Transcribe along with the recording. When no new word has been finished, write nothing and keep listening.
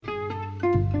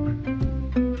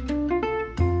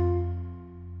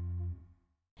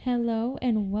Hello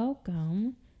and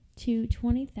welcome to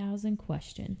 20,000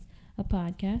 Questions, a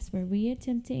podcast where we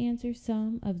attempt to answer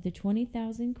some of the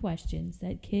 20,000 questions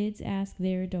that kids ask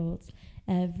their adults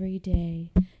every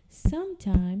day,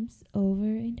 sometimes over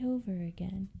and over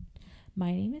again.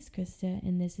 My name is Krista,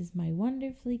 and this is my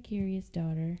wonderfully curious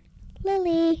daughter,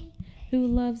 Lily. who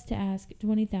loves to ask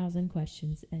 20,000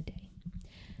 questions a day.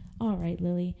 All right,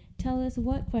 Lily, tell us,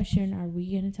 what question are we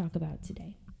going to talk about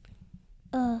today?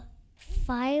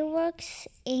 Fireworks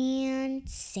and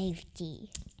safety.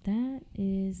 That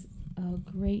is a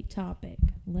great topic.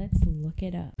 Let's look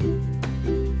it up.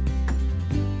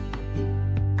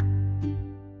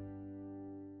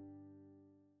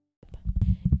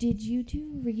 Did you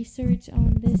do research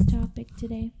on this topic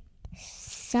today?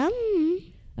 Some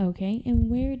Okay,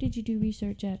 and where did you do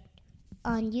research at?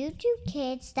 on YouTube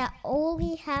Kids that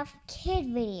only have kid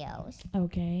videos.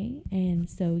 Okay, and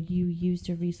so you used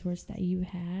a resource that you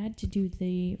had to do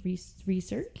the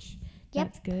research?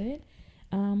 Yep. That's good.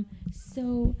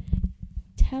 So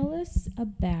tell us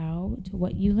about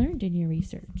what you learned in your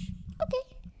research.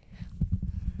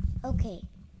 Okay.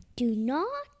 Do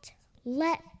not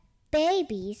let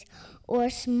babies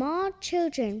or small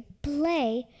children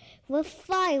play with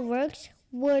fireworks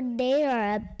when they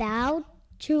are about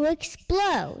to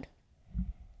explode.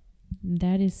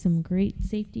 That is some great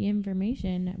safety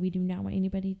information. We do not want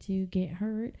anybody to get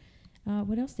hurt.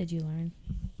 What else did you learn?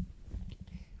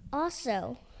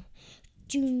 Also,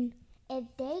 if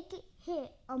they get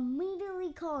hit,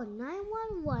 immediately call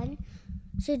 911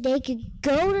 so they could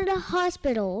go to the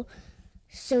hospital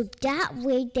so that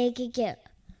way they could get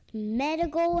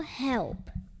medical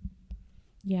help.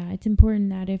 Yeah, it's important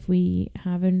that if we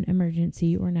have an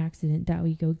emergency or an accident that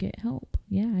we go get help.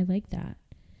 Yeah, I like that.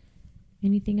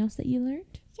 Anything else that you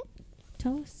learned? Yep.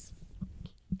 Tell us.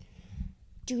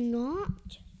 Do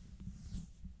not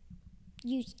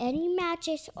use any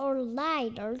matches or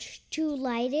lighters to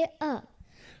light it up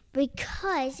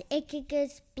because it could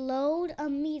explode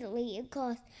immediately and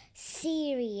cause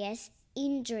serious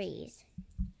injuries.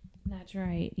 That's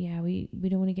right. Yeah, we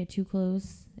don't want to get too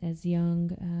close as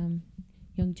young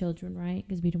children, right?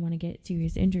 Because we don't want to get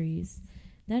serious injuries.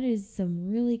 That is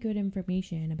some really good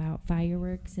information about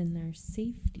fireworks and their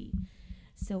safety.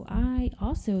 So I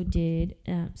also did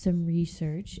some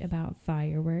research about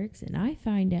fireworks, and I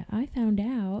found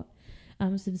out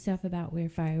some stuff about where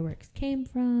fireworks came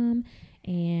from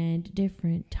and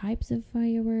different types of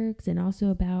fireworks, and also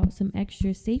about some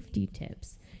extra safety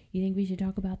tips. You think we should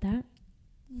talk about that?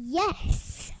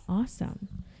 Yes. Awesome.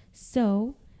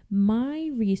 So my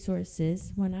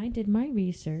resources, when I did my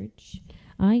research,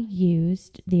 I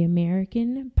used the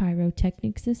American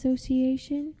Pyrotechnics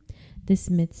Association, the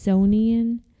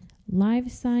Smithsonian, Live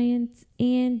Science,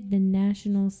 and the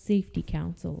National Safety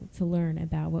Council to learn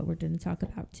about what we're going to talk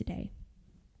about today.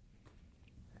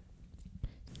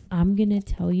 I'm going to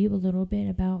tell you a little bit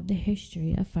about the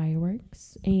history of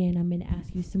fireworks, and I'm going to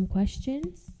ask you some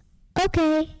questions.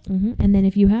 Okay. And then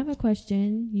if you have a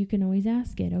question, you can always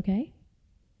ask it, okay?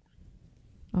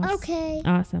 Okay.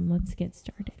 Awesome. Let's get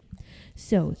started.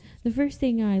 So the first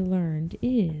thing I learned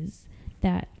is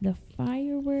that the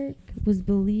firework was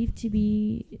believed to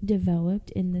be developed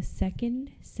in the 2nd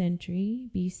century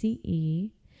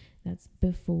BCE. That's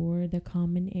before the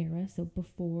Common Era, so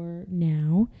before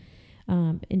now,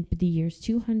 in the years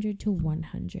 200 to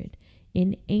 100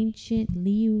 in ancient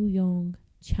Liuyong,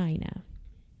 China.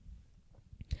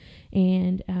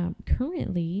 And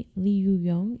currently,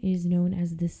 Liuyong is known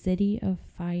as the city of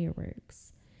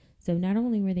fireworks. So not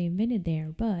only were they invented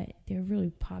there, but they're really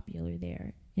popular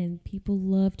there. And people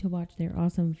love to watch their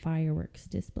awesome fireworks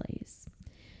displays.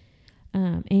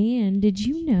 And did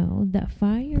you know that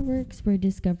fireworks were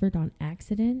discovered on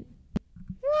accident?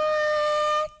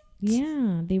 What?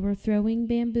 Yeah, they were throwing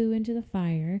bamboo into the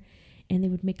fire, and they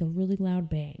would make a really loud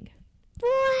bang.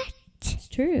 What? It's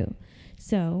true.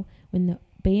 So when the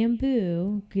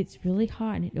bamboo gets really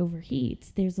hot and it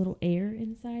overheats, there's little air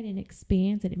inside and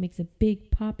expands, and it makes a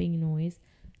big popping noise,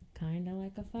 kind of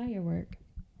like a firework.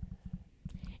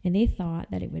 And they thought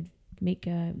that it would make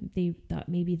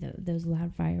those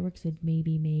loud fireworks would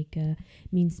maybe make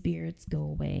mean spirits go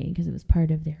away, because it was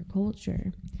part of their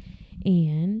culture.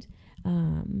 And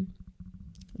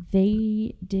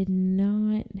they did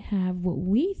not have what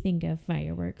we think of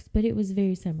fireworks, but it was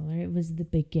very similar. It was the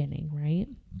beginning, right?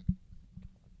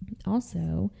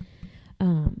 Also,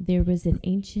 there was an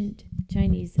ancient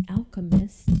Chinese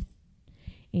alchemist,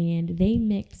 and they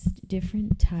mixed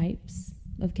different types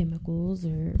of chemicals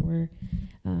or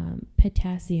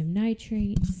potassium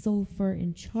nitrate, sulfur,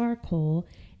 and charcoal,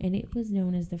 and it was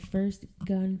known as the first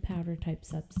gunpowder type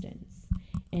substance.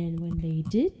 And when they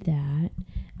did that,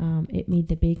 it made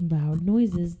the big loud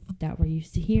noises that we're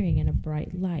used to hearing in a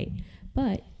bright light.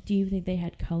 But do you think they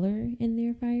had color in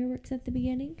their fireworks at the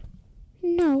beginning?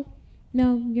 No.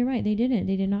 No, you're right. They didn't.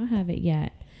 They did not have it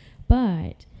yet.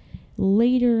 But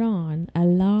later on, a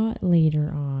lot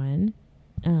later on,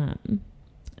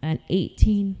 at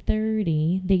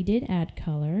 1830, they did add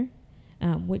color,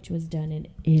 which was done in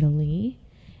Italy,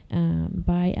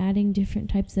 by adding different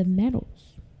types of metals.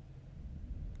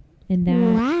 And that,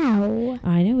 Wow.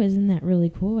 I know, isn't that really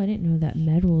cool? I didn't know that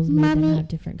metals made them Mommy, have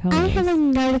different colors. I have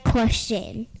another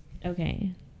question.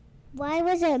 Okay. Why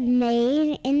was it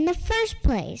made in the first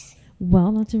place?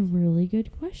 Well, that's a really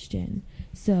good question.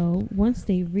 So once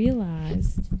they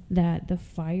realized that the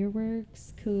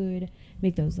fireworks could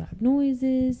make those loud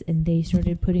noises, and they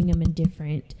started putting them in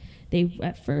different, they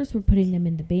at first were putting them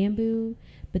in the bamboo,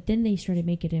 but then they started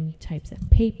making them types of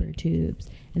paper tubes.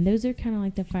 And those are kind of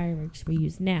like the fireworks we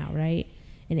use now, right?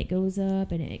 And it goes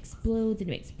up and it explodes and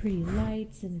it makes pretty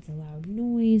lights and it's a loud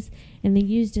noise. And they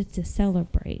used it to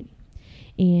celebrate.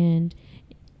 And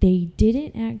they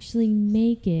didn't actually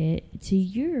make it to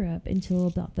Europe until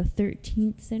about the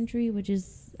 13th century, which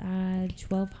is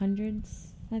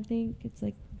 1200s, I think. It's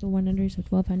like the 100s or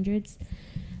 1200s.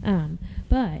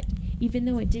 But even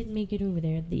though it didn't make it over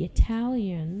there, the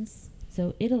Italians,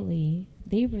 so Italy,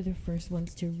 they were the first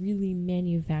ones to really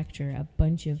manufacture a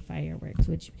bunch of fireworks,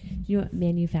 which, you know what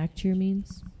manufacture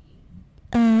means?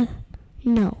 No.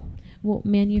 Well,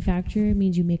 manufacture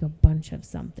means you make a bunch of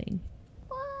something.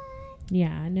 What?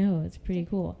 Yeah, I know. It's pretty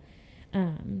cool.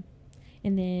 And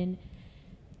then,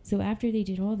 so after they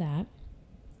did all that,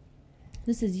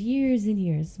 this is years and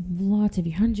years, lots of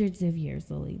hundreds of years,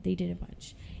 Lily. They did a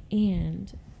bunch.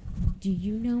 And do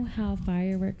you know how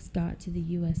fireworks got to the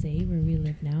USA, where we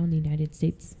live now in the United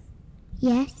States?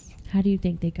 Yes. How do you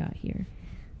think they got here?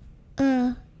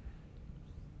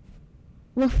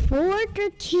 Before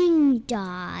the king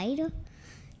died,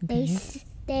 Okay.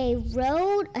 they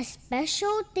wrote a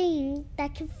special thing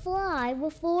that can fly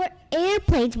before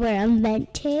airplanes were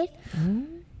invented, Oh,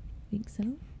 think so?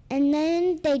 and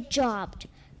then they dropped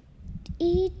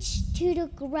each to the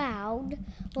ground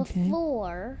Okay.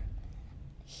 before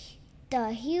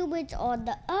the humans on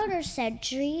the other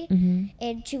century Mm-hmm.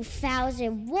 in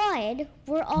 2001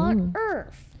 were on Ooh.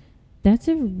 Earth. That's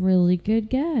a really good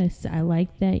guess. I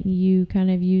like that you kind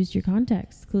of used your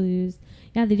context clues.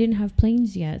 Yeah, they didn't have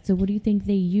planes yet. So what do you think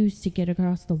they used to get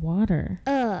across the water?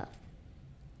 4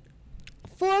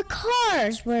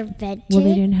 cars were invented. Well,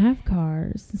 they didn't have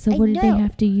cars. So I what did they know.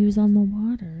 have to use on the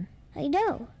water? I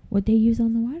know. What they use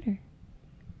on the water?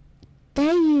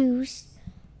 They used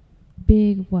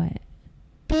Big what?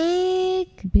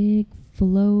 big Big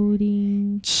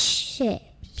floating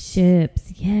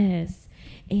ships. Yes.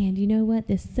 And you know what?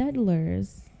 The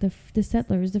settlers, the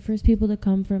first people to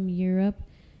come from Europe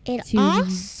and to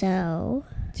also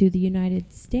to the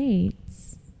United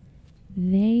States,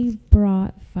 they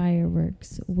brought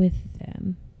fireworks with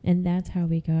them. And that's how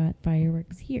we got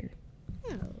fireworks here.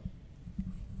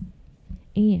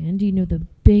 And you know the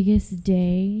biggest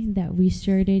day that we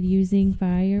started using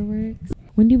fireworks?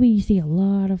 When do we see a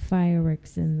lot of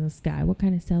fireworks in the sky? What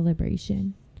kind of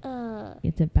celebration?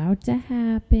 It's about to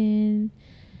happen.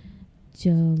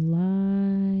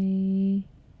 July.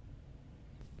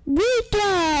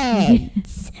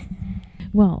 weekends.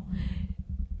 Well,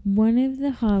 one of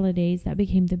the holidays that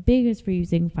became the biggest for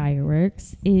using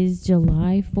fireworks is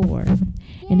July 4th.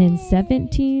 And in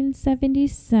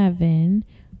 1777,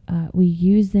 we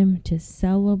used them to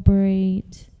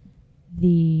celebrate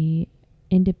the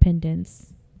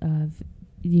independence of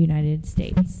the United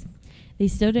States. They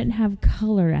still didn't have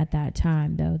color at that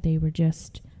time, though. They were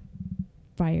just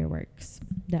fireworks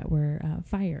that were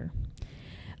fire.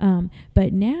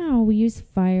 But now we use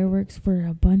fireworks for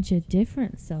a bunch of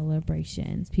different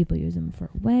celebrations. People use them for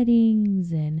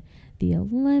weddings and the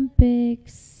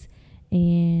Olympics.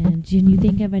 And can you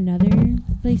think of another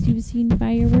place you've seen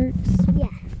fireworks? Yeah.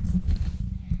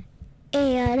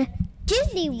 And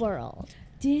Disney World.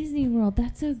 Disney World,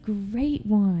 that's a great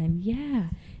one. Yeah.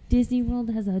 Disney World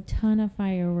has a ton of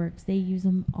fireworks. They use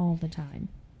them all the time.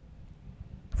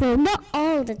 Well, not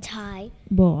all the time.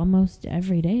 Well, almost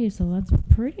every day, so that's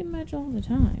pretty much all the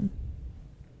time.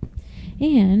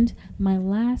 And my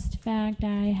last fact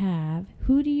I have,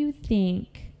 who do you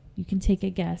think, you can take a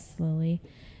guess, Lily,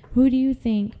 who do you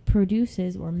think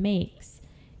produces or makes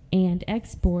and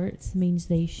exports, means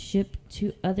they ship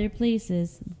to other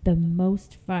places, the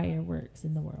most fireworks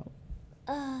in the world?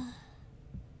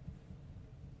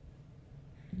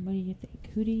 What do you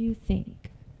think? Who do you think?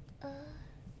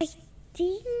 I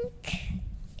think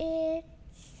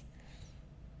it's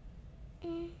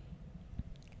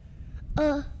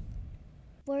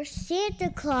Where Santa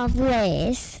Claus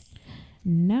lives.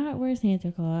 Not where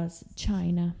Santa Claus,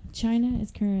 China. China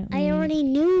is currently I already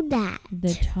knew that.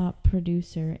 the top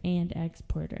producer and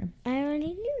exporter. I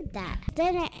already knew that.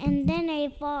 Then I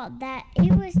thought that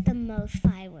it was the most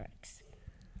fireworks.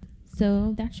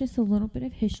 So that's just a little bit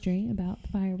of history about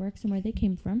fireworks and where they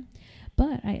came from.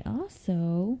 But I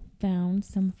also found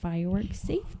some fireworks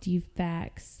safety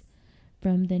facts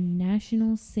from the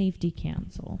National Safety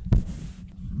Council.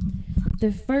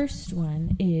 The first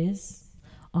one is,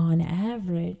 on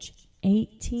average,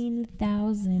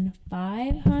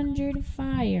 18,500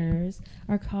 fires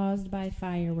are caused by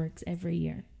fireworks every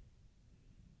year.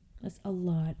 That's a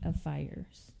lot of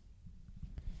fires.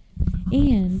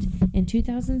 And in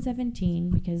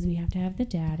 2017, because we have to have the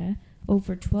data,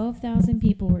 over 12,000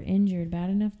 people were injured bad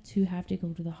enough to have to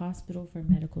go to the hospital for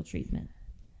medical treatment.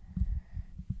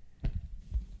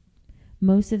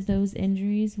 Most of those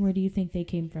injuries, where do you think they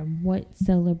came from? What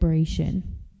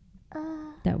celebration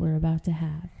that we're about to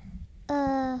have?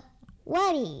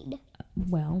 Wedding.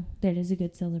 Well, that is a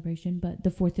good celebration, but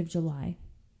the 4th of July.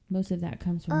 Most of that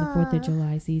comes from the 4th of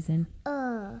July season.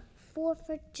 4th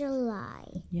of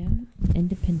July. Yeah,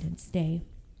 Independence Day.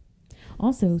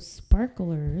 Also,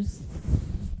 sparklers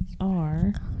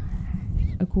are,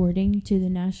 according to the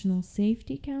National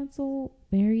Safety Council,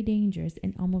 very dangerous,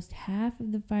 and almost half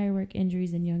of the firework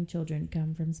injuries in young children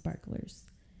come from sparklers.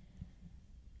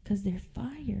 Because they're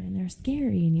fire and they're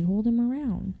scary and you hold them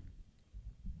around.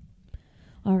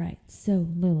 All right, so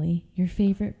Lily, your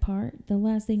favorite part, the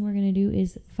last thing we're going to do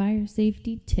is fire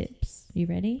safety tips. You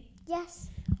ready? Yes.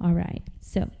 All right,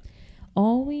 so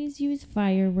always use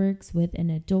fireworks with an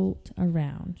adult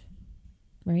around,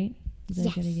 right? Is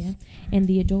that a good idea? And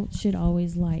the adults should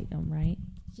always light them, right?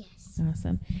 Yes.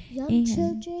 Awesome. Young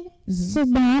children should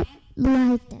not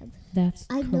light them. That's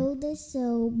I know this,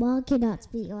 so Mom cannot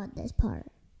speak on this part.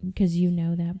 Because you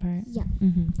know that part? Yeah.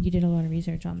 You did a lot of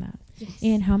research on that. Yes.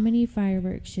 And how many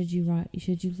fireworks should you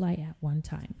light at one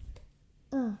time?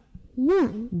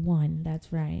 One. One,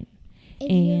 that's right.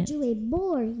 If you're doing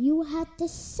more, you have to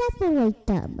separate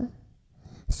them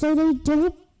so they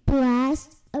don't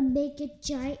blast and make a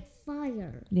giant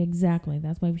fire. Exactly.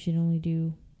 That's why we should only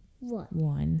do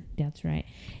one. That's right.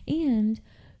 And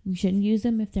we shouldn't use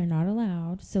them if they're not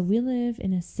allowed. So we live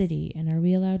in a city, and are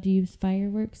we allowed to use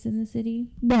fireworks in the city?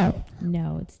 No.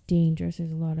 No, it's dangerous.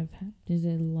 There's a lot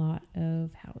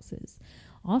of houses.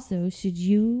 Also, should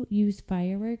you use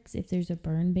fireworks if there's a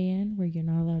burn ban where you're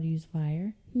not allowed to use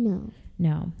fire? No.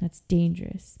 No, that's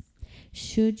dangerous.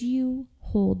 Should you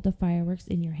hold the fireworks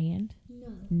in your hand?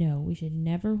 No. No, we should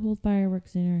never hold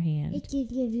fireworks in our hand. It can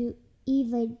give you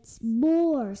even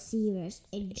more serious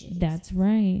injuries. That's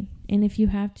right. And if you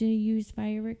have to use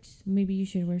fireworks, maybe you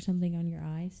should wear something on your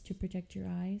eyes to protect your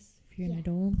eyes if you're an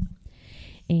adult.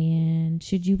 And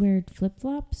should you wear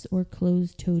flip-flops or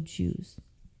closed-toed shoes?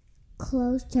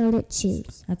 Closed-toed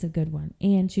shoes. That's a good one.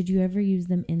 And should you ever use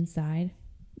them inside?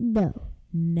 No.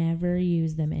 Never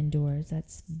use them indoors.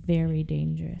 That's very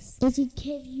dangerous. It can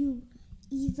give you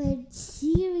even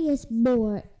serious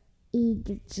more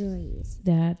injuries.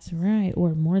 That's right.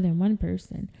 Or more than one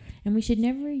person. And we should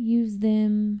never use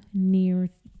them near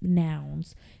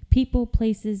nouns, people,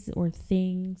 places, or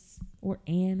things, or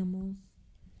animals.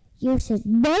 You said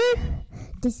no.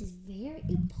 This is very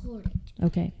important.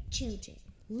 Okay. Children,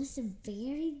 listen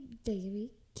very,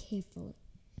 very carefully.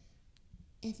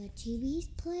 If a TV is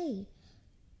playing,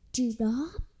 do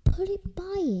not put it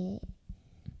by it,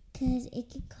 because it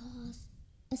can cause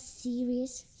a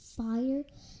serious fire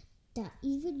that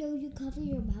even though you cover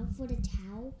your mouth with a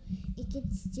towel, it can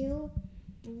still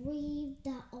breathe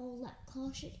all that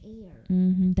caution air.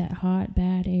 That hot,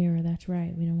 bad air. That's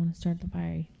right. We don't want to start the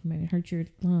fire. It might hurt your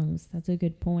lungs. That's a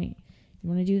good point. You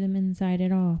want to do them inside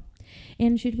at all.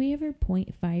 And should we ever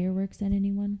point fireworks at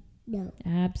anyone? No.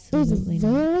 Absolutely It's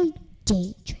not. very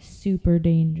dangerous. Super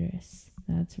dangerous.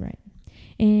 That's right.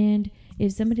 And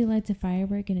if somebody lights a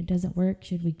firework and it doesn't work,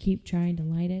 should we keep trying to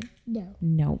light it? No.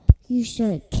 Nope. You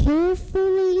should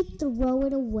carefully throw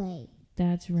it away.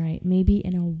 That's right. Maybe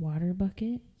in a water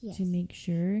bucket to Yes. make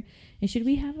sure. And should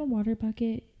we have a water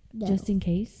bucket No. just in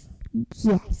case?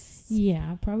 Yes.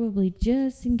 Yeah, probably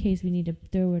just in case we need to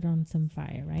throw it on some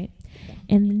fire, right? Yeah.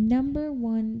 And the number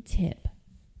one tip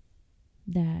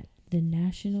that the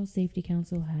National Safety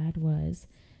Council had was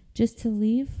just to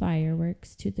leave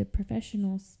fireworks to the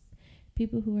professionals,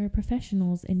 people who are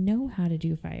professionals and know how to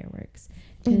do fireworks,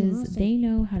 because they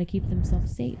know how to keep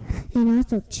themselves safe. And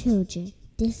also, children,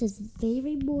 this is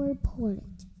very more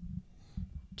important.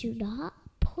 Do not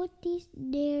put these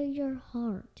near your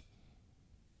heart,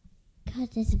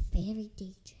 Because it's very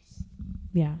dangerous.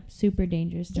 Yeah, super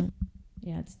dangerous.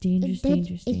 It's dangerous,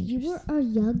 dangerous. If you are a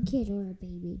young kid or a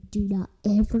baby, do not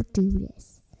ever do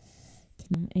this.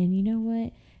 And you know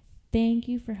what? Thank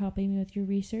you for helping me with your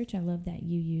research. I love that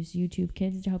you use YouTube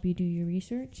Kids to help you do your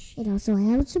research. And also, I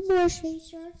have some more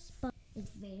research, but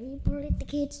it's very important the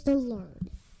kids to learn.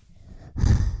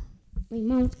 My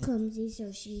mom's clumsy,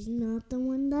 so she's not the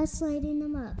one that's lighting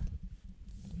them up.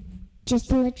 Just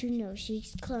to let you know,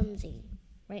 she's clumsy.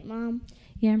 Right, Mom?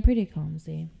 Yeah, I'm pretty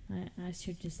clumsy. I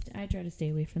try to stay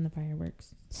away from the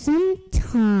fireworks.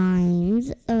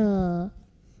 Sometimes,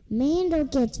 Mando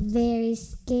gets very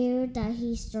scared that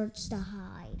he starts to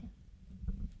hide.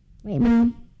 Right,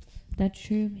 Mom? That's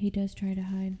true. He does try to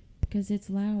hide because it's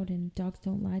loud and dogs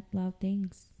don't like loud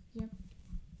things. Yep.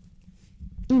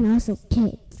 And also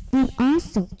kids.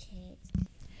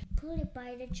 Put it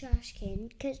by the trash can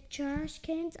because trash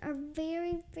cans are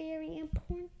very, very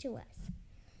important to us.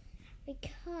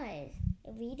 Because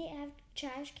if we didn't have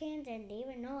trash cans and they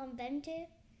were not invented,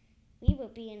 we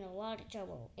would be in a lot of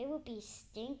trouble. It would be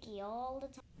stinky all the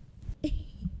time.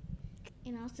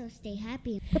 And also stay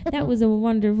happy. That was a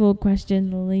wonderful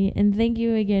question, Lily. And thank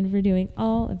you again for doing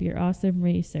all of your awesome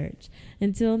research.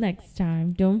 Until next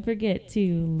time, don't forget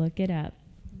to look it up.